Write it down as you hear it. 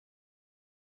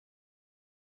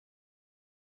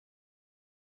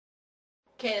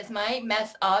Okay, this might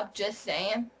mess up, just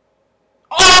saying.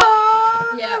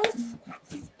 Oh! Yeah.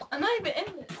 I'm not even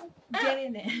in this. Get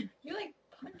in it. You like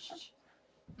punched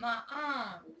my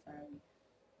arm.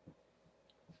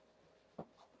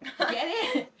 Get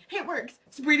it. It works.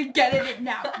 Sabrina, get in it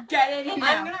now. Get it in now.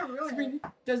 I'm gonna ruin Sabrina, it.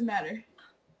 doesn't matter.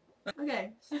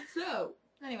 Okay, so.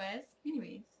 Anyways,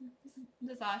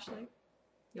 this is Ashley.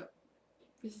 Yep.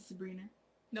 This is Sabrina.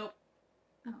 Nope.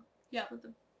 Oh. Yeah. What's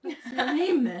your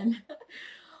name then?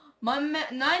 My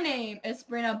name is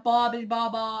Sabrina Bob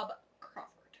Crawford.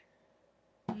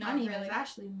 My name is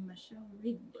Ashley Michelle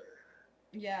Riddler.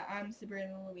 Yeah, I'm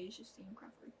Sabrina Louise Justine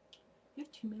Crawford. You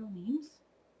have two middle names?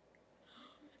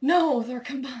 No, they're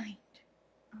combined.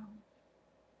 Oh.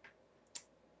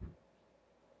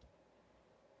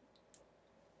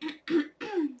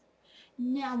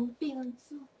 Now I'm feeling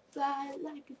so fly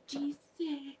like a G6.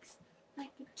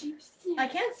 Like a G6. I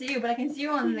can't see you, but I can see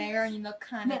you on there, and you look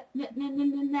kind of.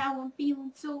 Now I'm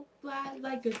feeling so fly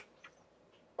like a.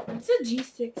 What's a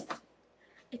G6?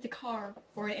 It's a car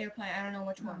or an airplane. I don't know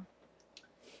which one.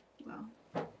 Well,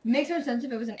 it makes more sense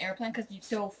if it was an airplane because you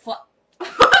so fly.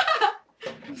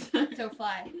 So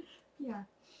fly. Yeah.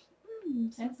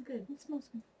 That's good. It smells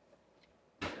good.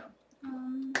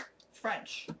 So,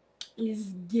 French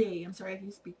is gay. I'm sorry if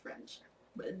you speak French,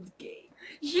 but it's gay.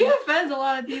 She offends a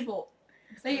lot of people.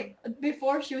 Like,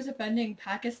 before she was offending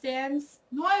Pakistans.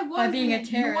 No, I wasn't. By being a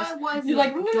terrorist. No, I wasn't. You're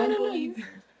like, don't believe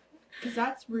her. Because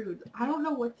that's rude. I don't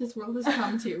know what this world has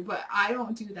come to, but I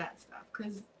don't do that stuff.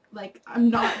 Because, like, I'm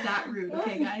not that rude,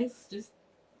 okay, guys? Just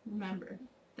remember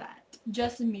that.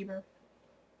 Justin Bieber.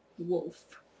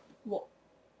 Wolf.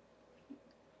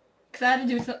 Because I had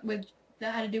to do something with...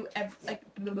 That had to do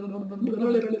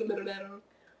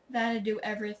That had to do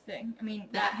everything. I mean,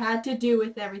 that had to do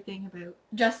with everything about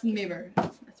Justin Bieber.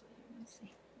 That's what you're going to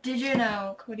say. Did you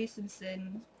know Cody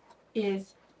Simpson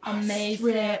is amazing?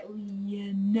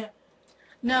 Australian.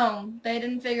 No, they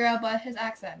didn't figure out but his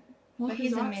accent. But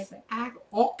he's amazing.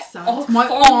 Accent. My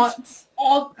aunt.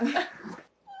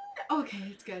 Okay,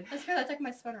 it's good. That's because I took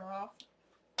my sweater off.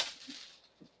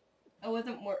 It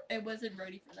wasn't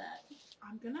ready for that.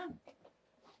 I'm gonna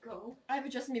go. I have a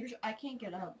Justin Bieber. I can't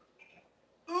get up.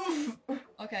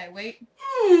 Okay, wait.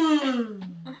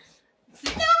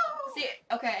 See,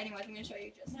 okay, anyways, I'm gonna show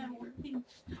you Justin Bieber.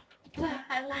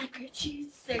 I like her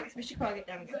G6. We should probably get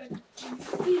down good.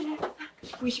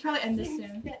 We should probably end this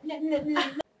soon.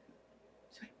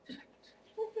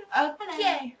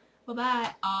 Okay.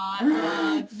 Bye-bye. I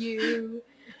love you.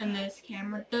 And this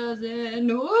camera doesn't.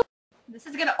 This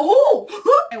is gonna. Oh!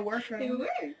 It worked right. It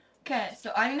worked. Okay,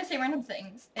 so I'm gonna say random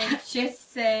things. And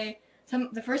just say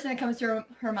the first thing that comes to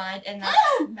her mind, and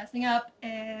that's messing up.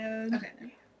 And. Okay.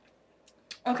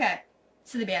 Okay.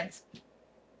 So the bands.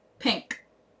 Pink.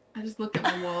 I just looked at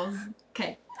my walls.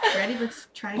 Okay. Ready? Let's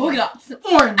try again. Polka dots.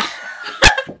 Orange.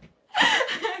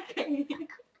 Okay.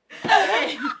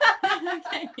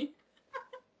 Okay.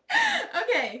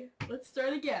 Okay. Let's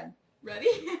start again. Ready?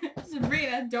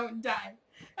 Sabrina, don't die.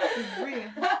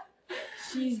 Sabrina.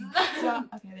 She's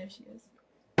okay, there she is.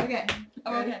 Okay.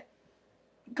 Oh, okay.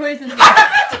 Cody Simpson.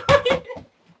 Okay.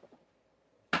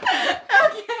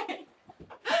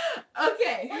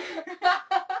 Okay.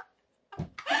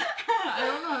 I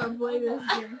don't know how to play this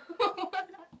game.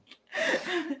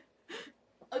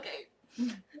 Okay.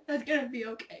 That's gonna be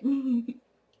okay.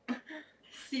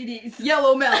 CDs.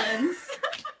 Yellow melons.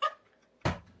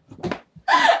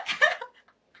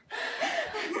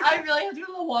 I really have to go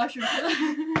to the washroom for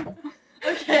that.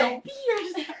 Okay.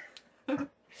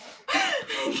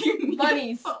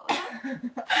 Bunnies.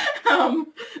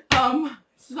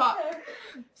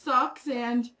 Socks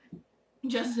and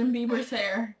Justin Bieber's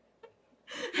hair.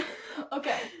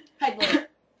 Okay. Headley.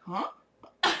 Huh?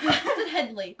 I said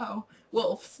Headley. Oh,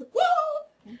 wolves.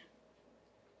 Woo!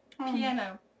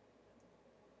 Piano.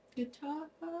 Guitar.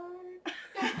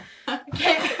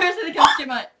 Okay, where's the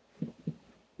costume?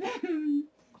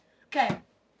 Okay.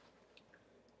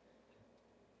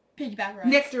 Piggyback rides.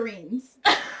 Nectarines.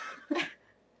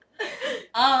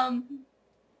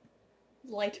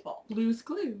 Light bulb. Blue's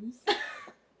Clues.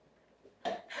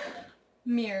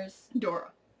 Mirrors.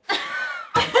 Dora.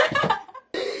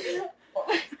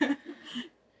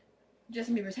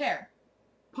 Justin Bieber's hair.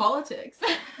 Politics.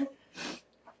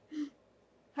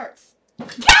 Hearts.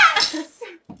 Yes!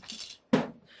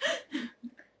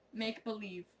 Make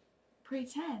believe.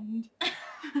 Pretend.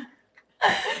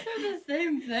 They're the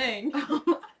same thing.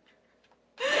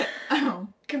 Oh.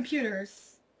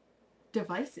 Computers.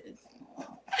 Devices.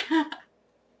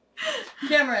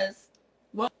 Cameras.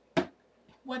 What?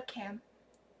 Webcam.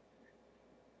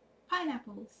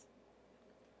 Pineapples.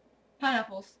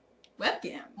 Pineapples.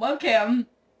 Webcam. Webcam.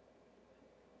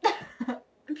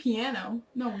 Piano.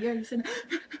 No, we already said.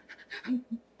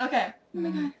 Okay. Oh my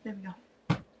god. There we go.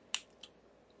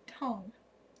 Tongue.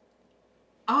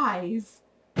 Eyes.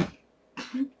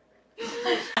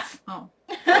 Oh.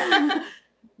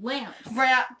 Lamps.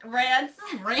 Rats. Rats.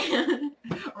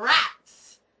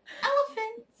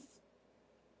 Elephants.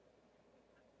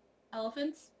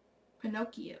 Elephants.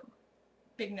 Pinocchio.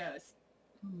 Big nose.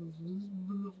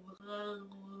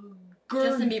 Good.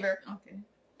 Justin Bieber. Okay.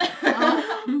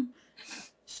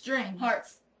 String.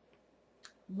 Hearts.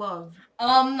 Love.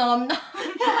 Nom.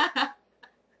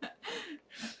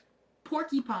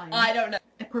 Porcupine. I don't know.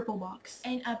 A purple box.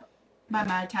 And By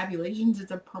my tabulations,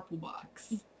 it's a purple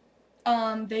box.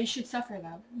 they should suffer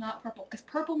though, not purple, because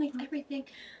purple makes everything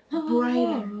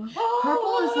Brighter.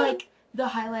 Purple is like the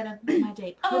highlight of my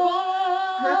day.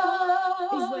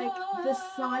 Purple is like the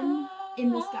sun in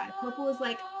the sky. Purple is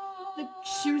like the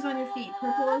shoes on your feet.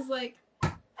 Purple is like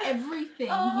everything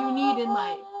you need in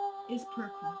life is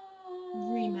purple.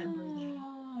 Remember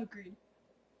that. Agreed.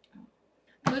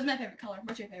 What's my favorite color?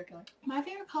 What's your favorite color? My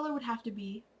favorite color would have to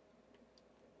be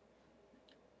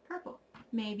purple.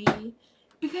 Maybe.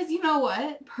 Because you know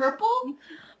what? Purple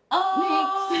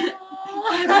makes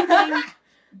everything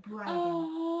brighter.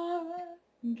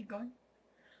 Keep going.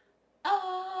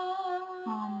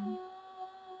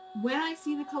 When I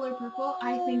see the color purple,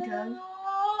 I think of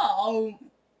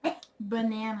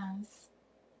bananas.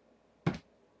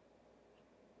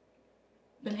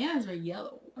 Bananas are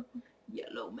yellow.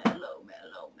 Yellow, mellow.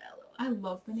 I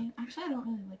love bananas. Actually, I don't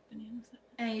really like bananas.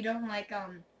 And you don't like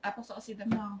applesauce either?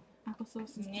 No,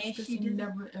 applesauce is Yes, disgusting. you do.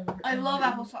 Never, ever. I ever, love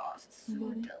ever. applesauce. It's so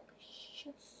Really?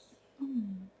 delicious.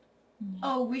 Yeah.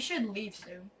 Oh, we should leave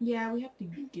soon. Yeah, we have to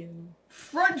go.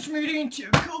 French meeting to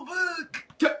Quebec.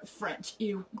 French.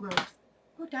 Ew, gross.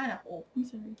 Go down a hole. I'm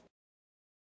sorry.